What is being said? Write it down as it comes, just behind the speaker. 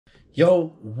Yo,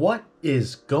 what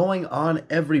is going on,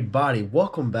 everybody?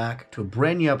 Welcome back to a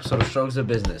brand new episode of Struggles of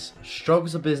Business.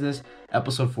 Struggles of Business,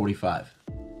 episode 45.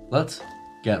 Let's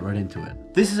get right into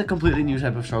it. This is a completely new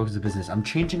type of Struggles of Business. I'm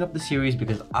changing up the series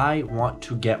because I want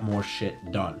to get more shit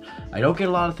done. I don't get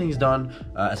a lot of things done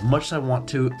as much as I want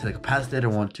to the capacity that I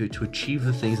want to achieve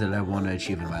the things that I want to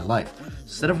achieve in my life.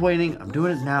 Instead of waiting, I'm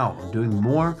doing it now. I'm doing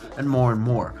more and more and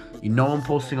more. You know I'm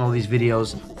posting all these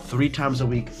videos 3 times a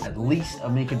week. At least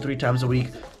I'm making 3 times a week.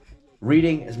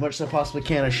 Reading as much as I possibly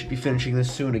can. I should be finishing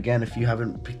this soon. Again, if you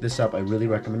haven't picked this up, I really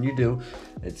recommend you do.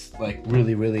 It's like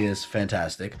really is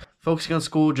fantastic. Focusing on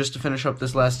school just to finish up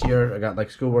this last year. I got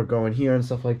like schoolwork going here and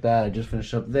stuff like that. I just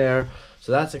finished up there.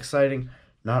 So that's exciting.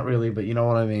 Not really, but you know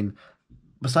what I mean.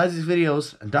 Besides these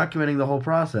videos and documenting the whole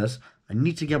process, I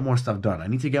need to get more stuff done. I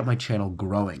need to get my channel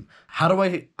growing. How do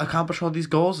I accomplish all these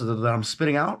goals that I'm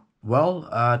spitting out?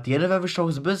 Well, at the end of every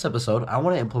Struggles of Business episode, I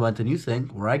want to implement a new thing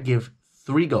where I give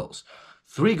 3 goals.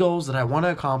 3 goals that I want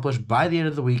to accomplish by the end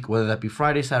of the week, whether that be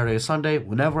Friday, Saturday, or Sunday,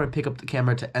 whenever I pick up the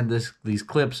camera to end these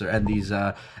clips or end these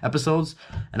episodes.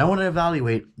 And I want to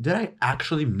evaluate, did I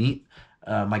actually meet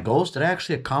my goals? Did I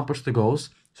actually accomplish the goals?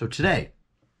 So today,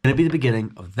 going to be the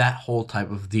beginning of that whole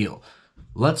type of deal.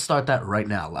 Let's start that right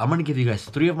now. I'm going to give you guys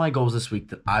 3 of my goals this week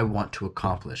that I want to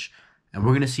accomplish. And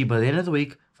we're going to see by the end of the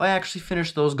week if I actually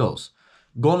finish those goals.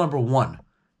 Goal number 1,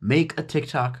 make a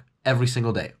TikTok every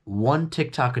single day. 1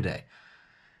 TikTok a day.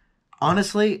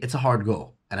 Honestly, it's a hard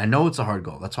goal. And I know it's a hard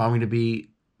goal. That's why I'm going to be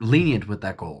lenient with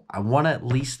that goal. I want to at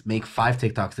least make 5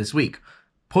 TikToks this week.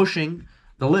 Pushing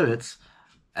the limits.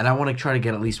 And I want to try to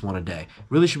get at least 1 a day.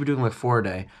 Really should be doing like 4 a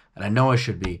day. And I know I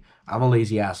should be. I'm a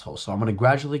lazy asshole. So I'm going to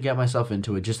gradually get myself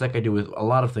into it, just like I do with a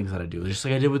lot of things that I do. Just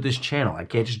like I did with this channel. I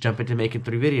can't just jump into making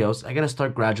 3 videos. I got to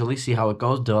start gradually, see how it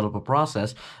goes, develop a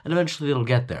process, and eventually it'll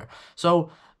get there. So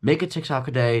make a TikTok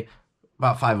a day,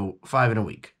 about 5 in a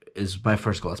week is my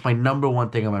first goal. That's my number 1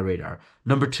 thing on my radar.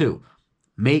 Number 2,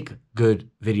 make good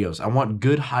videos. I want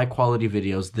good, high-quality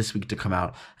videos this week to come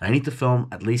out. And I need to film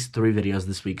at least 3 videos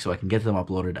this week so I can get them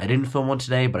uploaded. I didn't film one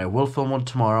today, but I will film one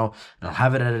tomorrow. And I'll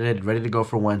have it edited, ready to go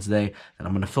for Wednesday. And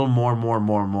I'm going to film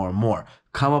more.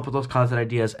 Come up with those content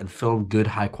ideas and film good,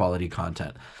 high-quality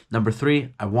content. Number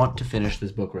 3, I want to finish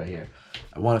this book right here.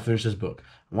 I want to finish this book.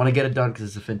 I want to get it done because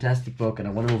it's a fantastic book, and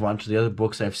I want to move on to the other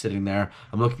books I have sitting there.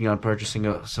 I'm looking on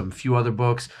purchasing some few other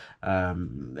books.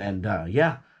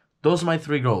 Yeah. Those are my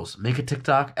 3 goals. Make a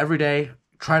TikTok every day.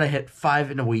 Try to hit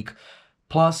 5 in a week.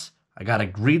 Plus, I got to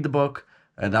read the book.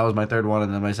 And that was my 3rd one.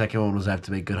 And then my 2nd one was I have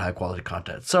to make good, high-quality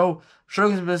content. So,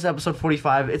 Struggles of Business episode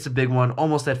 45. It's a big one.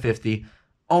 Almost at 50.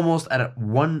 Almost at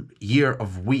 1 year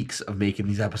of weeks of making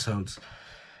these episodes.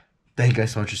 Thank you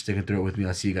guys so much for sticking through it with me.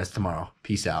 I'll see you guys tomorrow.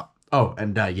 Peace out. Oh,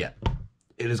 and yeah.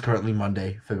 It is currently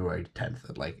Monday, February 10th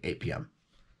at like 8 p.m.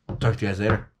 Talk to you guys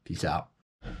later. Peace out.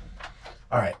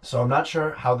 Alright, so I'm not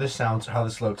sure how this sounds or how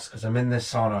this looks because I'm in this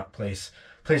sauna place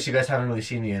you guys haven't really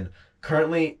seen me in.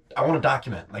 Currently, I want to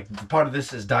document. Like, part of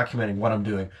this is documenting what I'm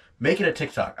doing. Making a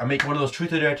TikTok. I'm making one of those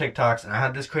Truth or Dare TikToks, and I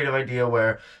had this creative idea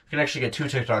where you can actually get 2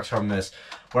 TikToks from this,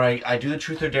 where I do the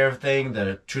Truth or Dare thing,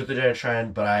 the Truth or Dare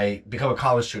trend, but I become a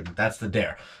college student. That's the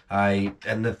dare.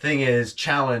 And the thing is,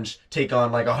 challenge, take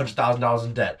on like $100,000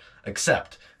 in debt,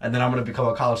 accept, and then I'm going to become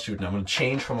a college student. I'm going to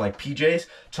change from like PJs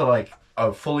to like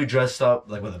fully dressed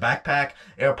up, like with a backpack,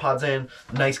 AirPods in,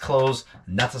 nice clothes,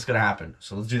 and that's what's gonna happen.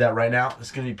 So let's do that right now.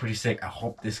 It's gonna be pretty sick. I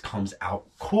hope this comes out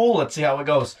cool. Let's see how it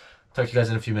goes. Talk to you guys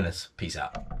in a few minutes. Peace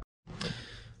out.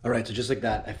 All right, so just like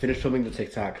that, I finished filming the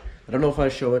TikTok. I don't know if I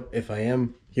show it. If I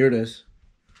am, here it is.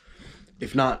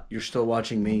 If not, you're still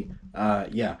watching me.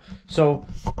 Yeah. So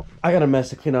I got a mess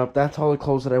to clean up. That's all the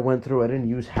clothes that I went through. I didn't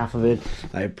use half of it.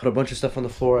 I put a bunch of stuff on the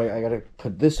floor. I gotta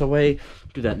put this away.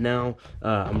 Do that now.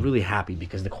 I'm really happy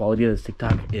because the quality of this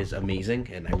TikTok is amazing,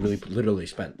 and I really literally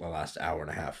spent the last hour and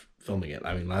a half filming it.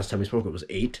 I mean, last time we spoke it was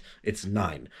 8. It's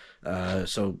 9.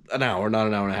 So an hour, not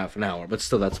an hour and a half, an hour. But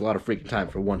still, that's a lot of freaking time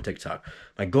for 1 TikTok.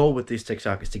 My goal with these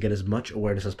TikTok is to get as much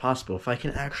awareness as possible. If I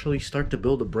can actually start to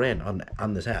build a brand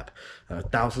on this app,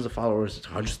 thousands of followers,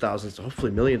 hundreds of thousands,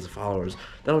 hopefully millions of followers,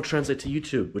 that'll translate to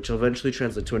YouTube, which will eventually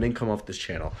translate to an income off this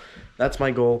channel. That's my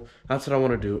goal. That's what I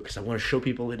want to do because I want to show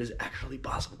people it is actually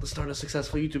possible to start a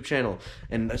successful YouTube channel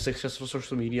and a successful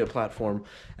social media platform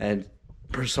and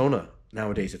persona.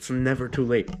 Nowadays, it's never too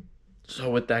late. So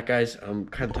with that, guys, I'm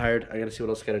kind of tired. I gotta see what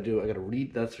else I gotta do. I gotta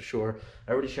read, that's for sure.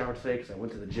 I already showered today because I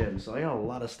went to the gym, so I got a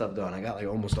lot of stuff done. I got like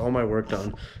almost all my work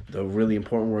done, the really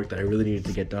important work that I really needed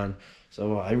to get done.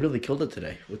 So I really killed it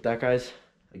today. With that, guys,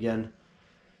 again,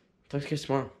 talk to you guys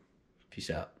tomorrow. Peace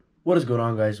out. What is going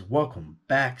on, guys? Welcome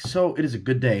back. So it is a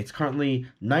good day. It's currently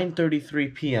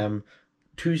 9:33 p.m.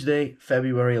 Tuesday,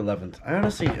 February 11th. I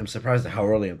honestly am surprised at how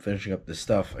early I'm finishing up this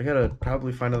stuff. I gotta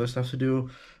probably find other stuff to do,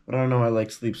 but I don't know, I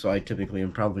like sleep, so I typically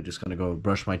am probably just gonna go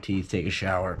brush my teeth, take a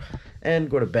shower, and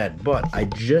go to bed. But I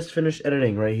just finished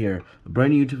editing right here a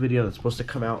brand new YouTube video that's supposed to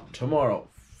come out tomorrow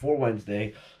for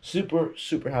Wednesday.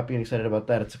 Super happy and excited about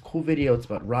that. It's a cool video. It's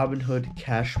about Robinhood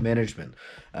Cash Management.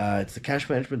 It's the cash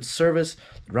management service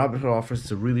that Robinhood offers. It's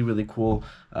a really cool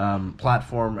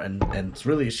platform, and it's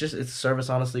a service,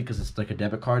 honestly, because it's like a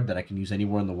debit card that I can use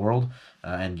anywhere in the world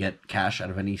and get cash out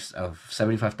of any of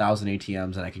 75,000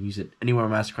 ATMs, and I can use it anywhere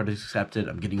MasterCard is accepted.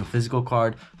 I'm getting a physical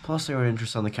card, plus I earn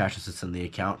interest on the cash that sits in the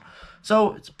account.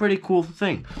 So it's a pretty cool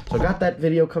thing. So I got that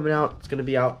video coming out. It's going to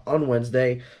be out on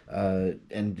Wednesday.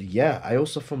 And yeah, I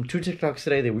also filmed 2 TikToks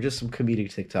today. They were just some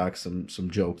comedic TikToks, some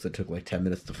jokes that took like 10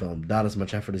 minutes to film. Not as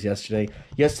much effort as yesterday.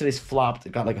 Yesterday's flopped.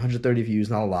 It got like 130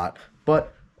 views, not a lot.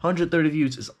 But 130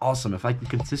 views is awesome. If I can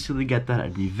consistently get that,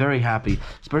 I'd be very happy,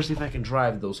 especially if I can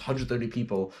drive those 130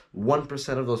 people,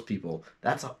 1% of those people.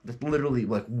 That's literally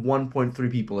like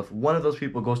 1.3 people. If one of those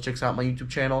people goes, checks out my YouTube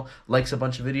channel, likes a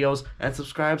bunch of videos, and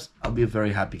subscribes, I'll be a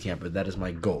very happy camper. That is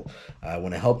my goal. I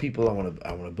want to help people. I want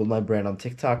to build my brand on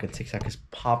TikTok, and TikTok is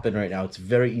popping right now. It's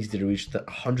very easy to reach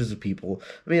hundreds of people.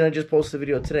 I mean, I just posted a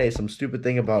video today, some stupid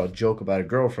thing about a joke about a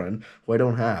girlfriend who I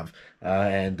don't have.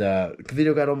 The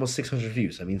video got almost 600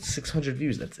 views. I mean, 600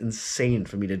 views, that's insane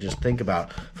for me to just think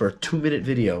about for a 2-minute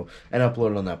video and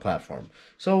upload it on that platform.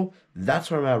 So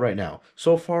that's where I'm at right now.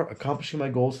 So far, accomplishing my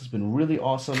goals has been really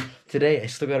awesome. Today, I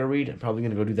still got to read. I'm probably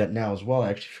going to go do that now as well. I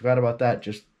actually forgot about that.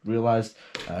 Just realized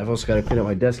I've also got to clean up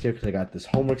my desk here because I got this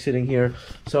homework sitting here.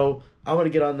 So I want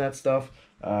to get on that stuff.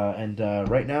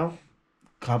 Right now,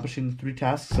 accomplishing the 3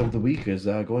 tasks of the week is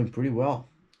going pretty well.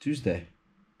 Tuesday,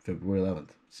 February 11th.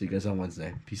 See you guys on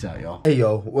Wednesday. Peace out, y'all. Hey,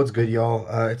 yo. What's good, y'all?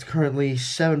 It's currently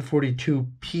 7:42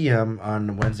 p.m.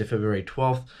 on Wednesday, February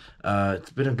 12th.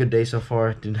 It's been a good day so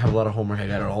far. Didn't have a lot of homework. I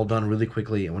got it all done really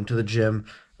quickly. I went to the gym.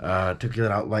 Took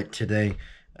it out light today.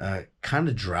 Kind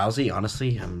of drowsy,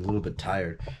 honestly. I'm a little bit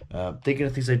tired. Thinking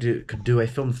of things I could do. I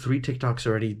filmed 3 TikToks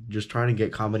already, just trying to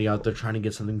get comedy out there, trying to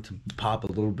get something to pop a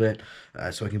little bit,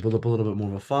 so I can build up a little bit more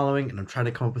of a following. And I'm trying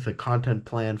to come up with a content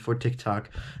plan for TikTok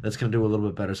that's going to do a little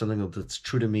bit better, something that's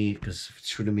true to me, because if it's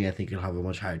true to me, I think it'll have a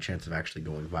much higher chance of actually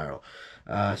going viral.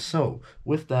 So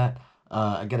with that,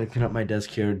 I gotta clean up my desk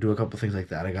here, do a couple things like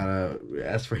that. I gotta,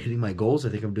 as for hitting my goals, I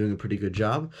think I'm doing a pretty good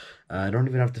job. I don't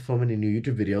even have to film any new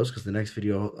YouTube videos because the next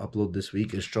video I'll upload this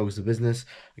week is Struggles of Business.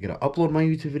 I gotta upload my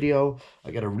YouTube video.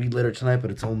 I gotta read later tonight,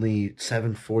 but it's only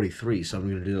 7:43, so I'm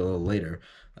gonna do it a little later.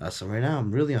 So right now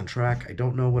I'm really on track. I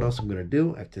don't know what else I'm gonna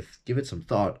do. I have to give it some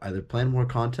thought. Either plan more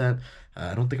content.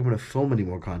 I don't think I'm gonna film any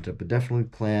more content, but definitely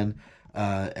plan.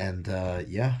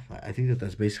 Yeah, I think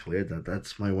that's basically it.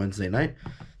 That's my Wednesday night.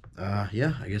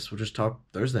 Yeah, I guess we'll just talk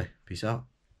Thursday. Peace out.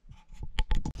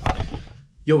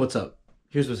 Yo, what's up?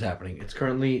 Here's what's happening. It's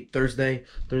currently Thursday,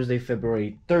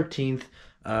 February 13th.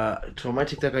 So my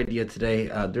TikTok idea today,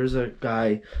 there's a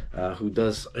guy who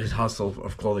does his hustle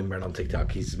of clothing brand on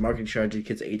TikTok. He's marketing strategy,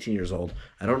 kid's 18 years old.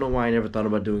 I don't know why I never thought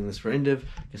about doing this for Indiv.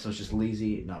 Guess I was just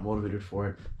lazy, not motivated for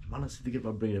it. I'm honestly thinking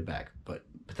about bringing it back, but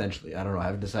potentially, I don't know. I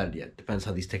haven't decided yet. Depends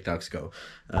how these TikToks go,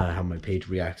 how my page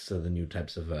reacts to the new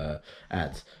types of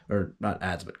ads, or not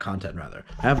ads, but content rather.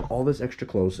 I have all this extra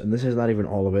clothes, and this is not even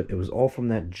all of it. It was all from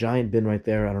that giant bin right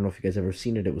there. I don't know if you guys ever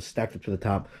seen it. It was stacked up to the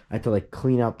top. I had to like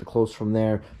clean out the clothes from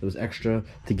there. There was extra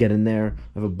to get in there.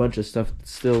 I have a bunch of stuff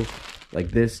still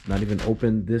like this, not even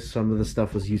open. Some of the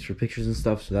stuff was used for pictures and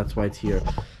stuff, so that's why it's here.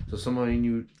 So some of my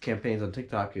new campaigns on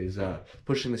TikTok is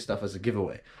pushing this stuff as a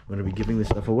giveaway. I'm going to be giving this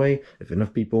stuff away. If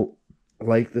enough people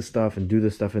like this stuff and do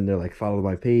this stuff in there, like follow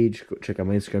my page, go check out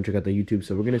my Instagram, check out the YouTube.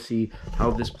 So we're going to see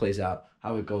how this plays out,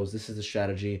 how it goes. This is the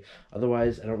strategy.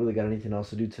 Otherwise, I don't really got anything else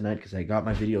to do tonight because I got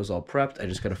my videos all prepped. I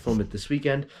just got to film it this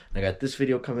weekend. And I got this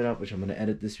video coming up, which I'm going to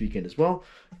edit this weekend as well.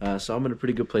 So I'm in a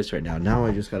pretty good place right now. Now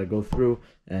I just got to go through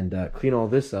and clean all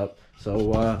this up.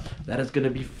 So that is going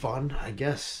to be fun, I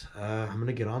guess. I'm going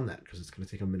to get on that because it's going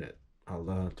to take a minute.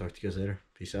 I'll talk to you guys later.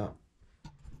 Peace out.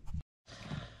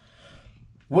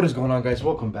 What is going on, guys?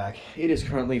 Welcome back. It is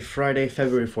currently Friday,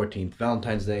 February 14th,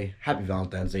 Valentine's Day. Happy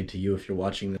Valentine's Day to you if you're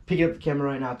watching this. Picking up the camera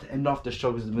right now to end off the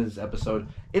Struggles of Business episode.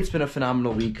 It's been a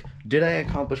phenomenal week. Did I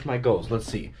accomplish my goals? Let's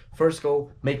see. First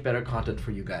goal, make better content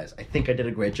for you guys. I think I did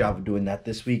a great job of doing that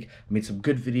this week. I made some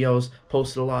good videos,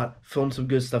 posted a lot, filmed some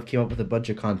good stuff, came up with a bunch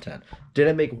of content. Did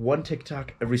I make one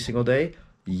TikTok every single day?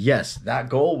 Yes, that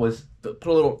goal was, put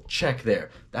a little check there.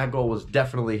 That goal was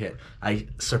definitely hit. I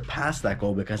surpassed that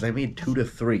goal because I made 2 to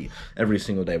 3 every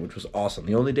single day, which was awesome.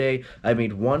 The only day I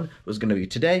made 1 was going to be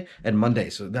today and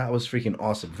Monday, so that was freaking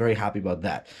awesome. Very happy about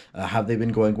that. Have they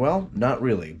been going well? Not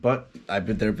really, but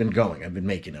they've been going. I've been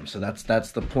making them, so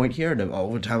that's the point here. And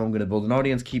over time, I'm going to build an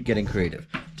audience, keep getting creative.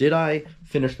 Did I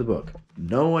finish the book?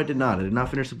 No, I did not. I did not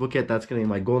finish the book yet. That's going to be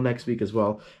my goal next week as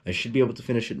well. I should be able to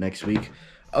finish it next week.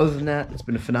 Other than that, it's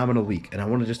been a phenomenal week, and I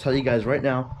want to just tell you guys right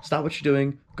now, stop what you're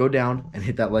doing, go down and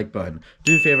hit that like button.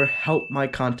 Do me a favor, help my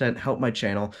content, help my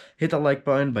channel. Hit that like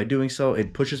button. By doing so,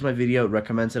 it pushes my video, it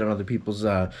recommends it on other people's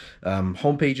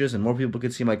home pages, and more people can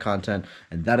see my content,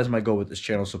 and that is my goal with this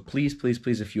channel. So please, please,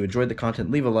 please, if you enjoyed the content,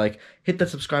 leave a like, hit that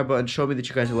subscribe button, show me that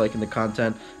you guys are liking the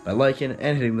content by liking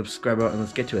and hitting the subscribe button.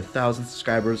 Let's get to 1,000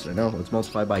 subscribers. I know, let's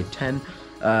multiply by 10.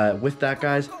 With that,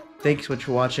 guys, thanks so much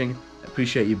for watching. I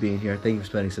appreciate you being here. Thank you for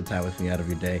spending some time with me out of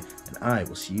your day. And I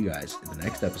will see you guys in the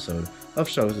next episode of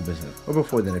Struggles of Business. Or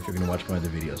before then if you're going to watch my other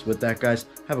videos. With that, guys,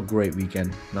 have a great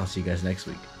weekend. And I'll see you guys next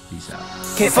week. Peace out.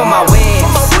 Came for my wins.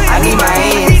 I need my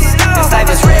ends. This life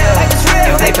is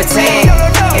real. If they pretend,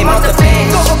 came off the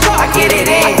bench.